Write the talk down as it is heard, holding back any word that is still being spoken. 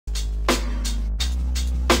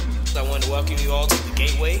welcome you all to The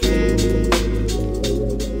Gateway.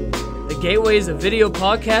 The Gateway is a video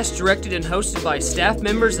podcast directed and hosted by staff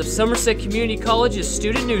members of Somerset Community College's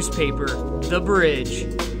student newspaper, The Bridge.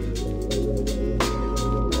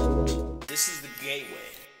 This is The Gateway.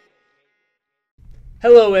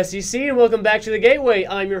 Hello, SEC, and welcome back to The Gateway.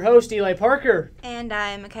 I'm your host, Eli Parker. And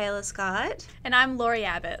I'm Michaela Scott. And I'm Lori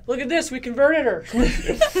Abbott. Look at this, we converted her.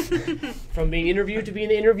 From being interviewed to being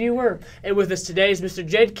the interviewer. And with us today is Mr.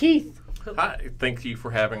 Jed Keith. Hi, thank you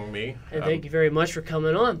for having me. And thank you very much for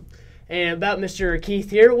coming on. And about Mr.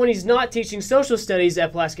 Keith here, when he's not teaching social studies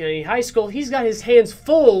at Pulaski County High School, he's got his hands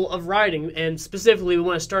full of writing. And specifically, we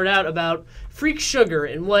want to start out about Freak Sugar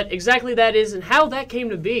and what exactly that is and how that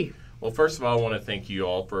came to be. Well, first of all, I want to thank you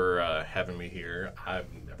all for having me here. I've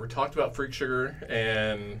never talked about Freak Sugar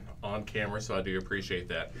and on camera, so I do appreciate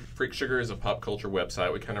that. Freak Sugar is a pop culture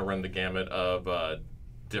website. We kind of run the gamut of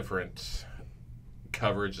different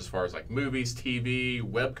coverage as far as like movies, TV,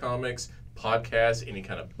 webcomics, podcasts, any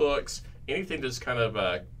kind of books, anything just kind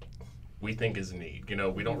of we think is neat. You know,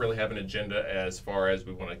 we don't really have an agenda as far as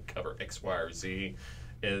we want to cover X, Y, or Z.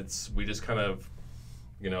 We just kind of,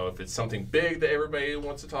 you know, if it's something big that everybody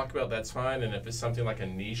wants to talk about, that's fine. And if it's something like a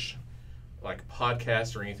niche, like a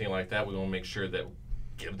podcast or anything like that, we want to make sure that we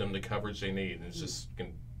give them the coverage they need. And it's just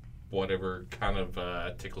whatever kind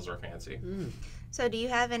of tickles our fancy. So do you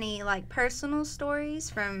have any like personal stories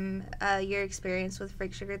from your experience with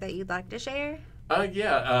Freak Sugar that you'd like to share?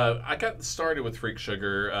 I got started with Freak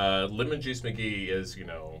Sugar. Lemon Juice McGee is, you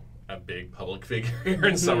know, a big public figure here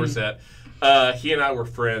in Somerset. He and I were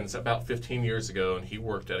friends about 15 years ago, and he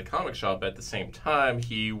worked at a comic shop at the same time.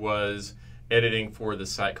 He was editing for the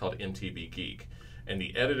site called MTV Geek. And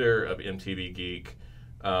the editor of MTV Geek,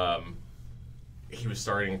 he was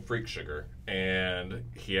starting Freak Sugar, and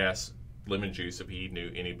he asked Lemon Juice if he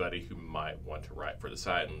knew anybody who might want to write for the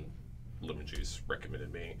site, and Lemon Juice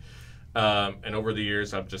recommended me. And over the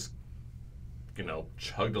years, I've just, you know,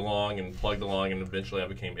 chugged along and plugged along, and eventually I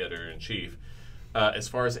became editor-in-chief. As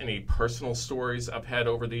far as any personal stories I've had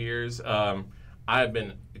over the years, I've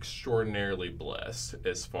been extraordinarily blessed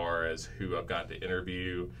as far as who I've gotten to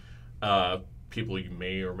interview, people you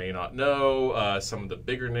may or may not know, some of the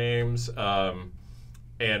bigger names.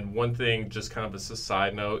 And one thing, just kind of as a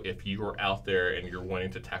side note, if you are out there and you're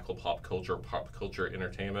wanting to tackle pop culture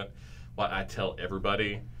entertainment, what I tell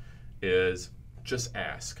everybody is just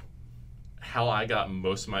ask. How I got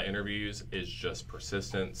most of my interviews is just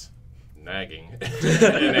persistence, nagging,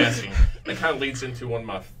 and asking. That kind of leads into one of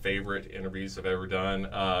my favorite interviews I've ever done,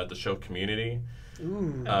 the show Community.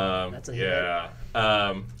 Ooh, that's a hit. Yeah.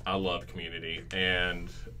 I love Community.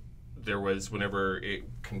 And there was, whenever it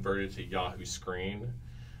converted to Yahoo Screen,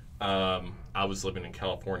 I was living in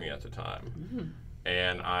California at the time.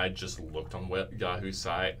 And I just looked on Yahoo's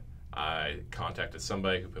site. I contacted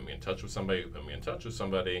somebody who put me in touch with somebody who put me in touch with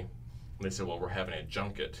somebody. And they said, well, we're having a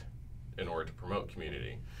junket in order to promote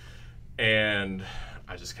Community. And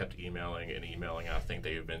I just kept emailing and emailing. And I think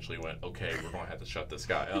they eventually went, okay, we're going to have to shut this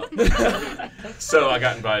guy up. So I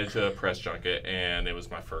got invited to a press junket, and it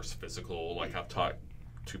was my first physical. Like, I've talked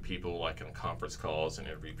to people like in conference calls and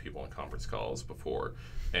interviewed people in conference calls before.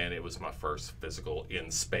 And it was my first physical in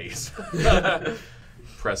space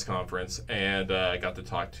press conference. And I got to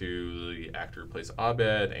talk to the actor who plays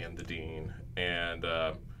Abed and the dean. And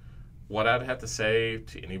what I'd have to say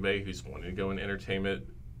to anybody who's wanting to go in entertainment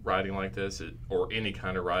writing like this, or any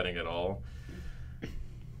kind of writing at all,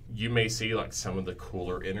 you may see like some of the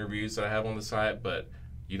cooler interviews that I have on the site, but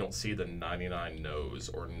you don't see the 99 no's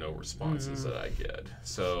or no responses that I get.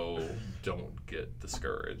 So don't get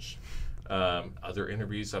discouraged. Other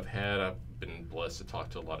interviews I've had, I've been blessed to talk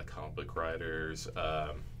to a lot of comic book writers.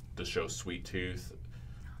 The show Sweet Tooth,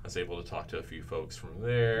 I was able to talk to a few folks from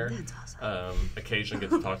there. That's awesome. Occasionally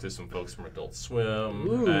get to talk to some folks from Adult Swim.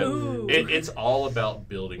 It's all about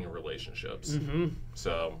building relationships.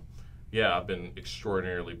 So, yeah, I've been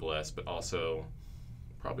extraordinarily blessed, but also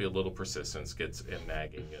probably a little persistence gets in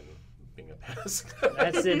nagging and being a pest.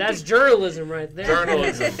 That's it. That's journalism right there.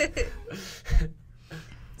 Journalism.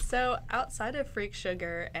 So outside of Freak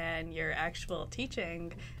Sugar and your actual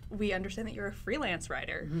teaching, we understand that you're a freelance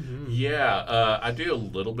writer. Yeah, I do a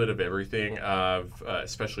little bit of everything.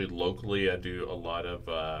 Especially locally, I do a lot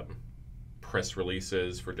of press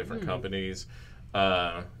releases for different companies.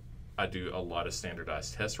 I do a lot of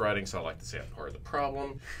standardized test writing, so I like to say I'm part of the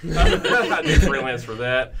problem. I do freelance for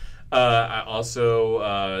that. I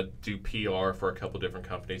also do PR for a couple different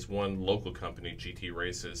companies. One local company, GT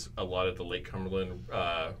Races, a lot of the Lake Cumberland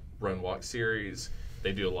Run Walk series.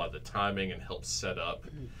 They do a lot of the timing and help set up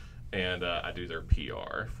and I do their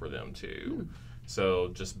PR for them too. So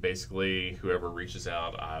just basically, whoever reaches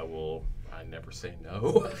out, I never say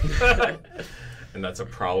no, and that's a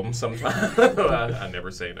problem sometimes. I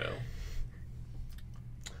never say no.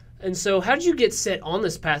 And so, how did you get set on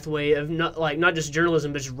this pathway of not just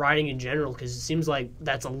journalism, but just writing in general? Because it seems like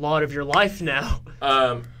that's a lot of your life now.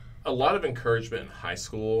 A lot of encouragement in high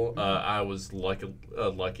school. I was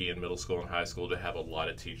lucky in middle school and high school to have a lot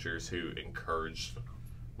of teachers who encouraged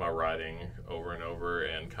my writing over and over,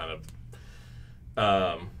 and kind of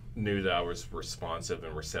knew that I was responsive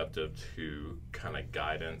and receptive to kind of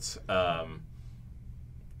guidance.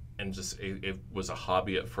 And just it was a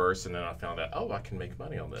hobby at first, and then I found out, oh, I can make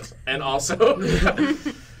money on this, and also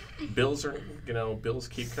bills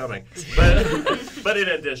keep coming. But in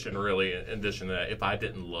addition to that, if I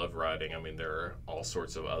didn't love writing, I mean, there are all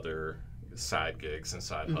sorts of other side gigs and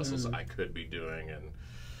side hustles I could be doing, and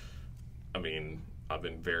I mean, I've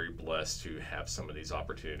been very blessed to have some of these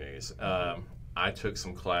opportunities. I took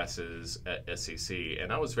some classes at SEC,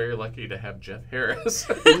 and I was very lucky to have Jeff Harris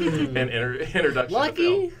and introduction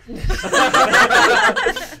Lucky? to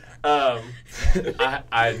film.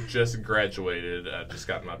 I just graduated. I just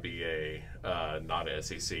got my BA, not at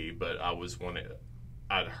SEC, but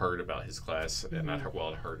I'd heard about his class, and I'd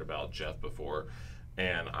heard about Jeff before,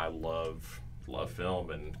 and I love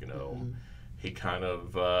film, and he kind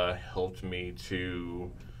of helped me to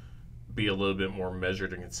be a little bit more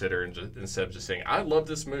measured and consider, and instead of just saying, I love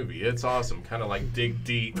this movie, it's awesome, kind of like dig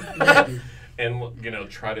deep and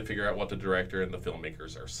try to figure out what the director and the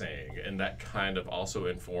filmmakers are saying. And that kind of also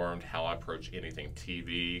informed how I approach anything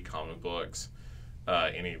TV, comic books,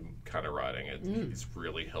 any kind of writing. It's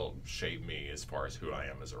really helped shape me as far as who I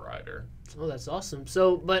am as a writer. Oh, that's awesome.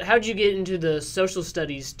 So, but how'd you get into the social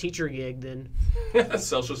studies teacher gig then?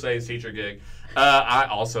 Social studies teacher gig. I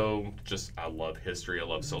love history. I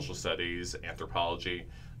love social studies, anthropology.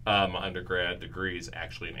 My undergrad degree is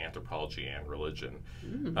actually in anthropology and religion.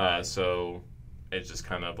 So it's just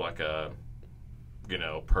kind of like a,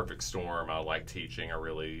 perfect storm. I like teaching. I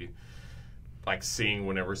really like seeing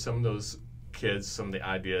whenever some of those kids, some of the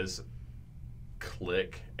ideas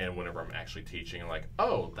click, and whenever I'm actually teaching, I'm like,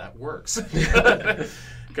 oh, that works.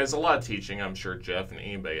 Because a lot of teaching, I'm sure Jeff and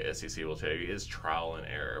anybody at SEC will tell you, is trial and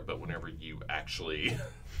error. But whenever you actually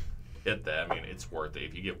hit that, I mean, it's worth it.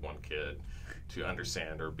 If you get one kid to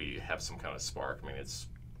understand or have some kind of spark, I mean,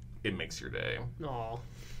 it makes your day. Aw.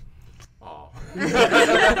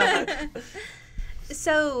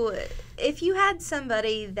 So, if you had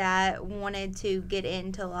somebody that wanted to get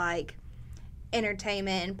into like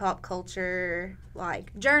entertainment and pop culture,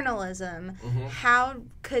 like journalism, how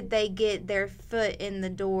could they get their foot in the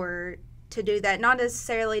door to do that? Not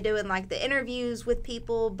necessarily doing like the interviews with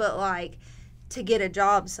people, but like to get a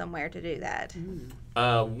job somewhere to do that.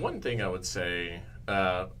 One thing I would say,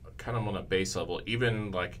 kind of on a base level,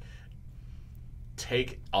 even like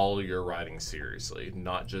take all your writing seriously,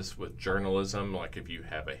 not just with journalism. Like if you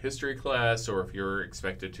have a history class, or if you're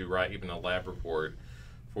expected to write even a lab report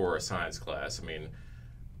for a science class, I mean,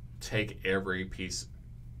 take every piece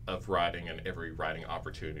of writing and every writing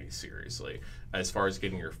opportunity seriously. As far as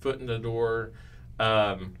getting your foot in the door,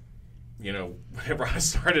 whenever I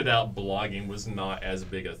started out, blogging was not as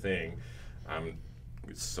big a thing. I'm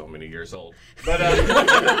so many years old, but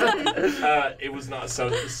it was not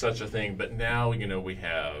such a thing. But now, we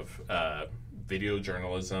have video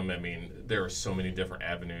journalism. I mean, there are so many different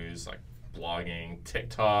avenues like blogging,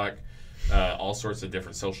 TikTok, all sorts of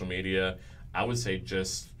different social media. I would say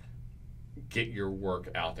just get your work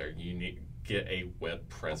out there. You need get a web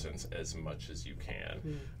presence as much as you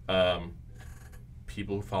can.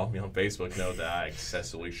 People who follow me on Facebook know that I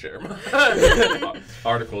excessively share my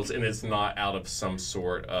articles, and it's not out of some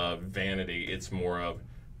sort of vanity. It's more of,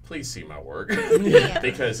 please see my work.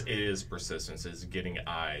 Because it is persistence. It's getting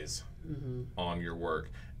eyes on your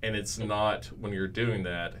work. And it's not, when you're doing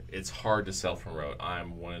that, it's hard to self-promote.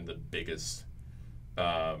 I'm one of the biggest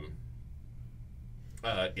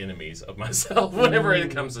enemies of myself whenever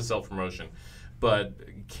it comes to self-promotion. But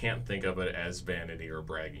you can't think of it as vanity or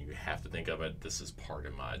bragging. You have to think of it, this is part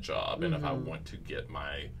of my job. And if I want to get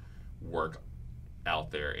my work out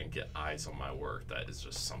there and get eyes on my work, that is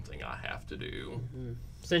just something I have to do.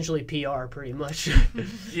 Essentially PR, pretty much.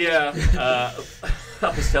 Yeah. I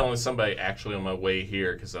was telling somebody actually on my way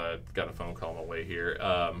here, because I got a phone call on my way here.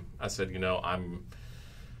 I said,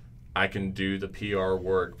 I can do the PR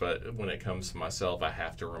work, but when it comes to myself, I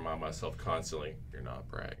have to remind myself constantly, you're not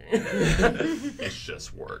bragging. It's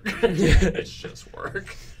just work. It's just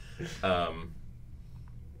work.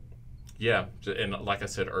 Yeah, and like I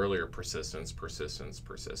said earlier, persistence,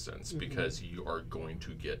 because you are going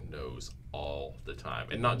to get no's all the time.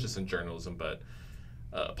 And not just in journalism, but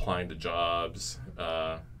applying to jobs,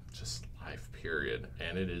 just life, period.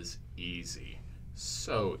 And it is easy,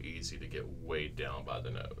 so easy to get weighed down by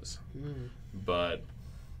the no's. But,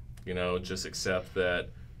 just accept that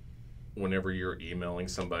whenever you're emailing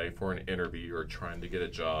somebody for an interview or trying to get a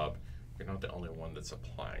job, you're not the only one that's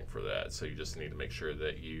applying for that. So you just need to make sure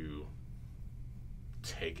that you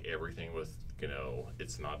take everything with,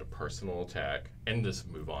 it's not a personal attack, and just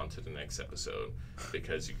move on to the next episode,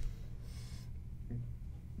 because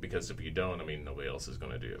if you don't, nobody else is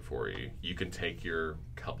going to do it for you. You can take your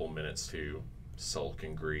couple minutes to sulk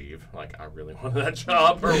and grieve, like, I really wanted that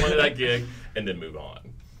job or wanted that gig, and then move on,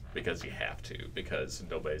 because you have to, because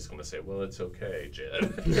nobody's going to say, well, it's okay,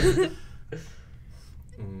 Jed.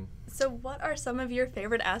 So what are some of your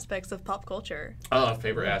favorite aspects of pop culture?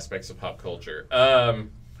 Favorite aspects of pop culture.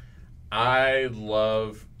 I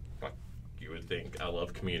love, like you would think, I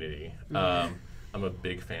love Community. I'm a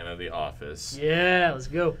big fan of The Office. Yeah, let's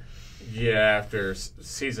go. Yeah, after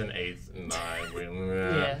season 8 and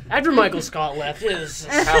 9. After Michael Scott left, it was...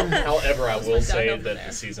 However, I will say downhill that from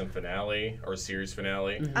the season finale, or series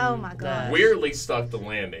finale, Oh my god. weirdly stuck the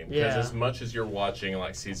landing. Because Yeah. as much as you're watching,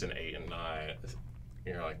 like, season 8 and 9,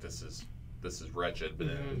 you're like, this is wretched, but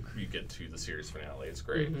then you get to the series finale. It's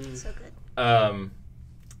great. So good.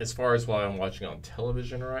 As far as what I'm watching on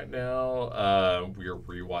television right now, we're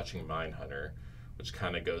rewatching Mindhunter, which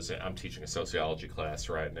kind of goes in. I'm teaching a sociology class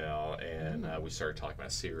right now, and we started talking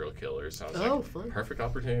about serial killers. So I was fun. Perfect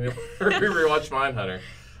opportunity to rewatch Mindhunter.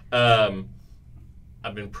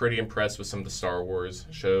 I've been pretty impressed with some of the Star Wars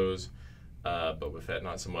shows. But with that,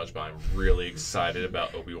 not so much. But I'm really excited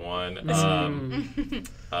about Obi-Wan. I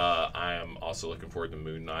am also looking forward to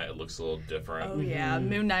Moon Knight. It looks a little different. Oh yeah,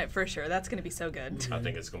 Moon Knight for sure. That's going to be so good. I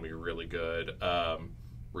think it's going to be really good.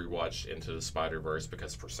 Rewatched Into the Spider-Verse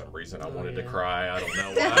because for some reason I wanted to cry. I don't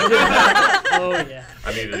know why. Oh, yeah.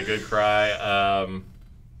 I needed a good cry.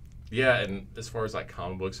 And as far as like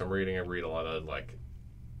comic books I read a lot of like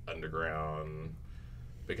underground,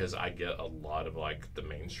 because I get a lot of like the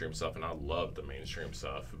mainstream stuff, and I love the mainstream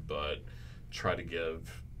stuff, but try to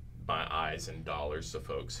give my eyes and dollars to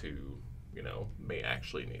folks who, may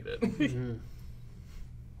actually need it.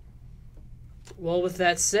 Well, with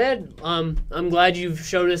that said, I'm glad you've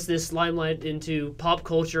showed us this limelight into pop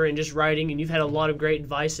culture and just writing, and you've had a lot of great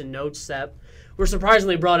advice and notes that were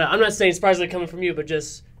surprisingly brought out. I'm not saying surprisingly coming from you, but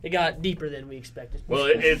just it got deeper than we expected. Well,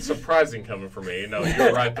 it's surprising coming from me. No,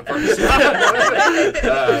 you're right the first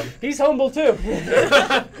time. He's humble too.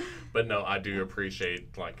 But no, I do appreciate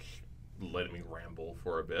letting me ramble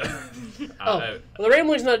for a bit. Well, the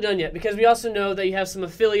rambling's not done yet, because we also know that you have some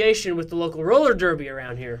affiliation with the local roller derby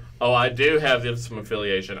around here. Oh, I do have some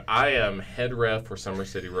affiliation. I am head ref for Summer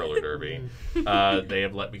City Roller Derby. They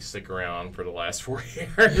have let me stick around for the last 4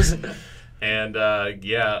 years. And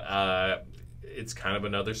it's kind of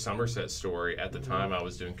another Somerset story. At the time, I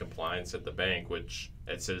was doing compliance at the bank,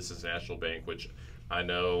 at Citizens National Bank, which I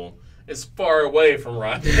know is far away from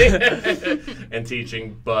writing and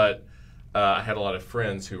teaching, but I had a lot of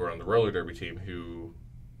friends who were on the roller derby team who,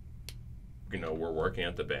 were working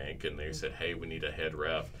at the bank, and they said, hey, we need a head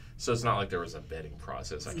ref. So it's not like there was a vetting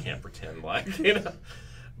process. I can't pretend like,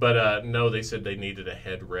 But no, they said they needed a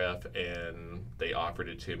head ref, and they offered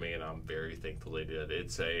it to me, and I'm very thankful they did.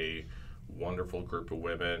 It's a wonderful group of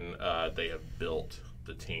women. They have built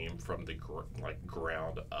the team from the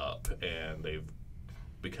ground up, and they've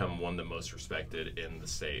become one of the most respected in the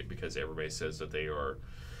state because everybody says that they are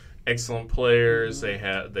excellent players. They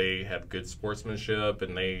have good sportsmanship,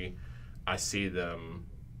 and I see them,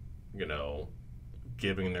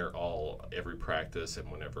 giving their all every practice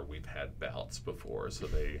and whenever we've had bouts before. So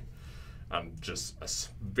I'm just a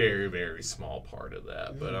very, very small part of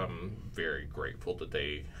that, but I'm very grateful that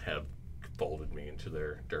they have folded me into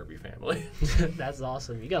their derby family. That's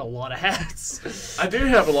awesome. You got a lot of hats. I do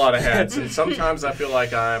have a lot of hats, and sometimes I feel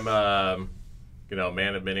like I'm,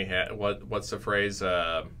 man of many hats. What's the phrase?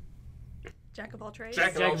 Jack of all trades.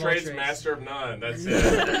 Jack of all trades, master of none. That's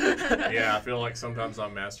it. Yeah, I feel like sometimes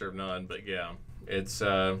I'm master of none, but yeah, it's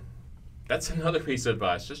that's another piece of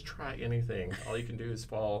advice. Just try anything. All you can do is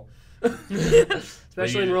fall.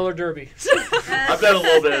 Especially in roller derby. I've done a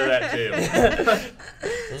little bit of that too.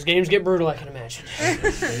 Those games get brutal, I can imagine.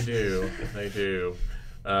 They do.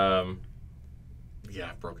 Yeah,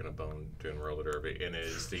 I've broken a bone doing roller derby, and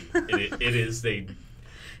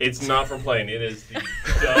it's not from playing. It is the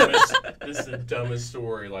dumbest. This is the dumbest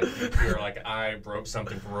story. Like you're like, I broke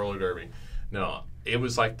something from roller derby. No, it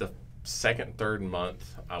was like the second, third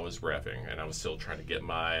month, I was reffing, and I was still trying to get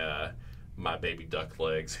my my baby duck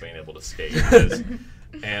legs being able to skate.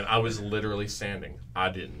 And I was literally standing. I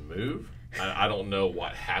didn't move. I don't know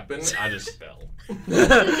what happened. I just fell.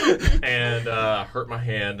 And hurt my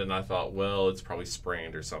hand, and I thought, well, it's probably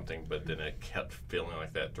sprained or something. But then it kept feeling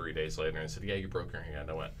like that 3 days later, and said, yeah, you broke your hand.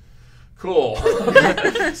 I went, cool.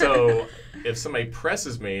 So if somebody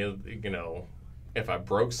presses me, you know, if I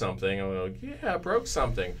broke something, I'm like, yeah, I broke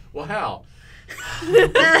something. Well, how?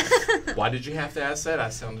 Why did you have to ask that? I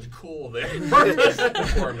sounded cool there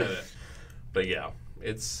for a minute. But yeah,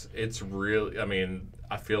 it's really, I mean,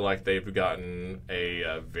 I feel like they've gotten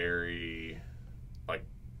a very, like,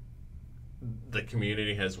 the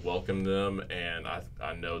community has welcomed them, and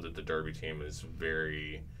I know that the Derby team is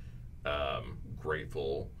very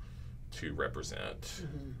grateful to represent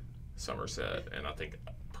Somerset. And I think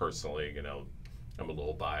personally, you know, I'm a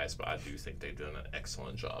little biased, but I do think they've done an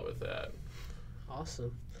excellent job with that.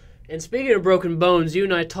 Awesome. And speaking of broken bones, you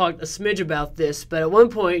and I talked a smidge about this, but at one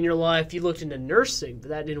point in your life, you looked into nursing, but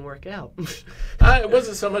that didn't work out. It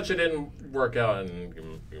wasn't so much it didn't work out,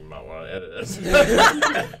 and you might want to edit this.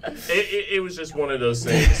 It was just one of those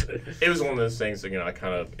things. It was one of those things that, you know, I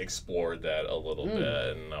kind of explored that a little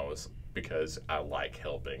bit, and because I like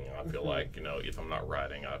helping. I feel like, you know, if I'm not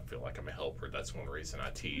writing, I feel like I'm a helper. That's one reason I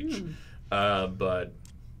teach. But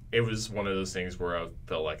it was one of those things where I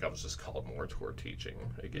felt like I was just called more toward teaching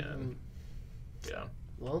again. Yeah.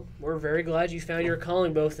 Well, we're very glad you found your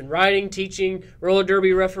calling both in writing, teaching, roller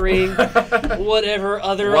derby refereeing, whatever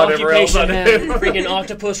occupation have. Freaking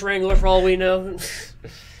octopus wrangler for all we know.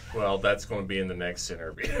 Well, that's going to be in the next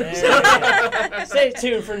interview. Stay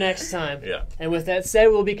tuned for next time. Yeah. And with that said,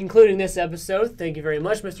 we'll be concluding this episode. Thank you very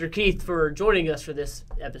much, Mr. Keith, for joining us for this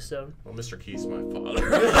episode. Well, Mr. Keith's my father.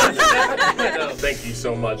 Thank you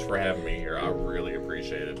so much for having me here. I really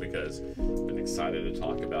appreciate it because I've been excited to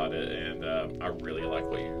talk about it, and I really like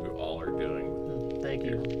what you all are doing. Thank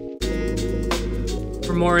you.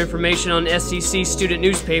 For more information on SEC student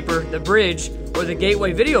newspaper, The Bridge, or the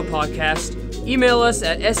Gateway Video Podcast, email us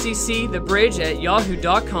at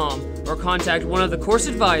secthebridge@yahoo.com or contact one of the course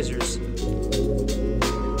advisors.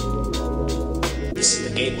 This is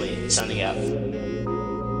the Gateway signing out.